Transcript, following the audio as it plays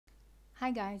Hi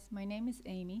guys, my name is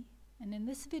Amy, and in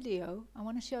this video I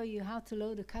want to show you how to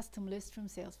load a custom list from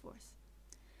Salesforce.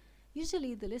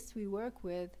 Usually the lists we work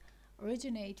with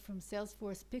originate from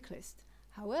Salesforce picklist.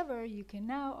 However, you can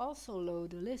now also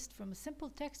load a list from a simple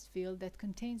text field that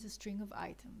contains a string of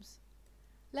items.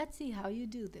 Let's see how you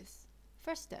do this.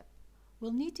 First step,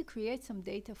 we'll need to create some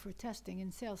data for testing in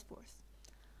Salesforce.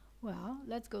 Well,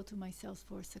 let's go to my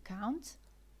Salesforce account.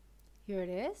 Here it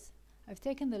is. I've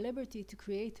taken the liberty to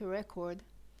create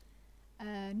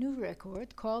a new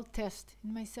record called test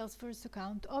in my Salesforce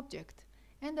account object,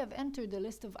 and I've entered a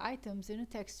list of items in a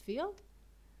text field,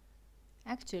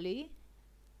 actually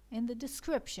in the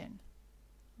description.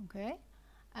 Okay,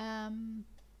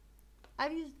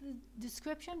 I've used the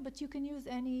description, but you can use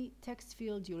any text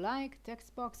field you like: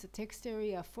 text box, a text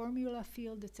area, a formula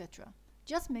field, etc.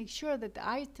 Just make sure that the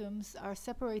items are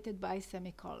separated by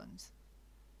semicolons.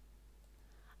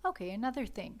 Okay, another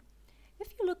thing.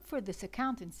 If you look for this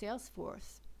account in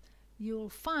Salesforce, you'll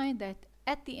find that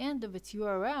at the end of its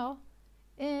URL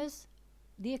is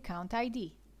the account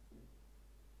ID.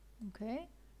 Okay,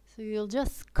 so you'll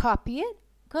just copy it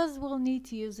because we'll need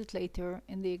to use it later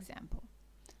in the example.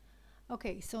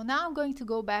 Okay, so now I'm going to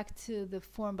go back to the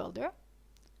form builder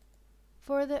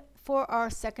for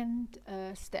our second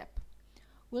step.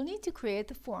 We'll need to create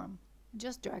the form.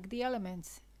 Just drag the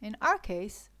elements. In our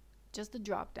case, just the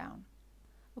drop down.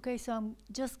 Okay, so I'm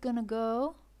just gonna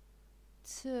go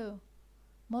to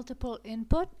multiple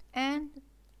input and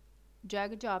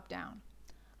drag a drop down.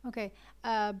 Okay,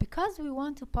 because we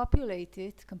want to populate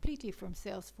it completely from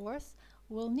Salesforce,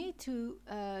 we'll need to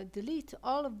delete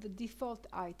all of the default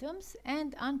items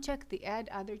and uncheck the add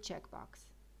other checkbox.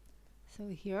 So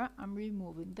here I'm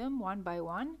removing them one by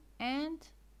one and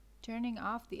turning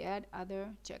off the add other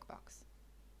checkbox.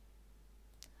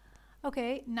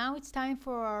 Okay, now it's time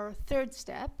for our third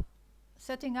step,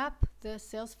 setting up the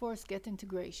Salesforce Get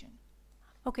integration.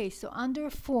 Okay, so under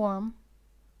Form,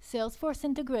 Salesforce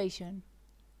Integration,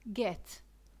 Get,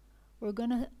 we're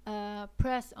going to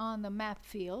press on the Map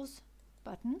Fields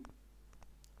button,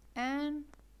 and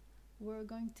we're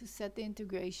going to set the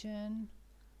integration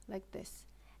like this.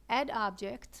 Add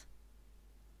Object,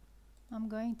 I'm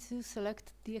going to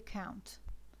select the account.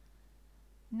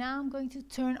 Now I'm going to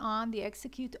turn on the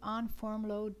Execute on Form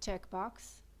Load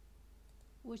checkbox,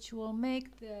 which will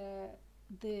make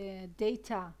the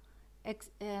data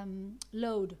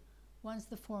load once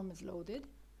the form is loaded.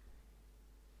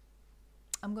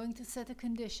 I'm going to set a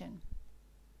condition.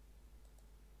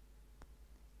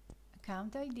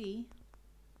 Account ID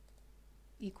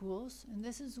equals, and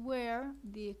this is where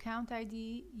the account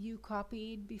ID you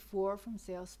copied before from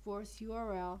Salesforce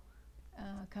URL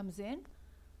comes in.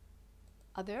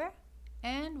 Other,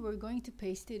 and we're going to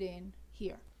paste it in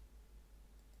here.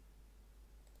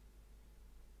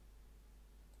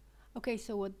 Okay,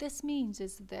 so what this means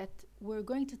is that we're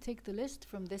going to take the list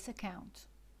from this account.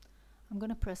 I'm going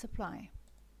to press apply.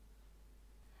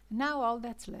 Now all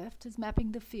that's left is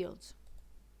mapping the fields.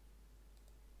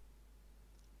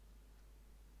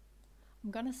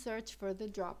 I'm going to search for the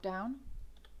drop down,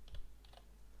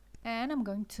 and I'm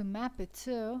going to map it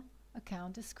to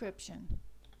account description.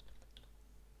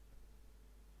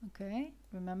 Okay,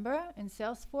 remember in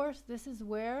Salesforce this is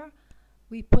where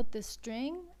we put the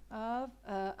string of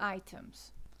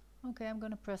items. Okay, I'm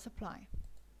going to press apply.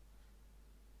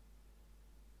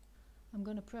 I'm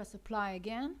going to press apply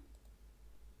again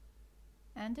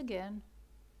and again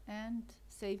and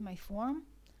save my form.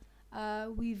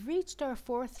 We've reached our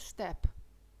fourth step.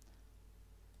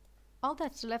 All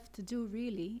that's left to do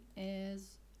really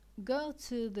is go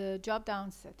to the drop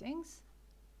down settings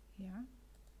here,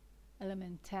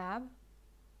 element tab.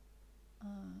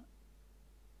 I'm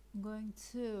going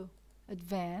to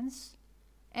advance,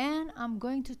 and I'm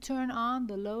going to turn on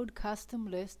the load custom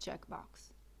list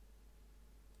checkbox,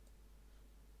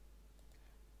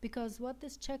 because what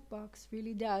this checkbox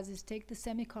really does is take the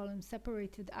semicolon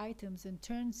separated items and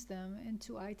turns them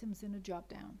into items in a drop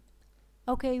down.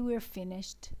 Okay, we're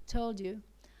finished. Told you.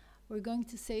 We're going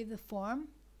to save the form.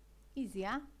 Easy,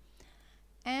 huh?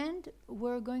 And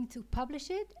we're going to publish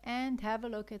it and have a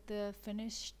look at the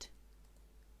finished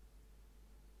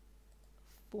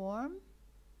form.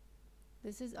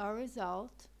 This is our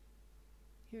result.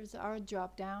 Here's our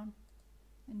drop down,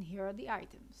 and here are the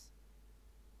items.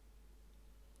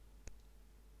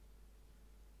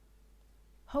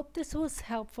 Hope this was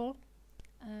helpful.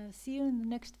 See you in the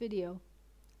next video.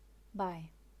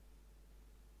 Bye.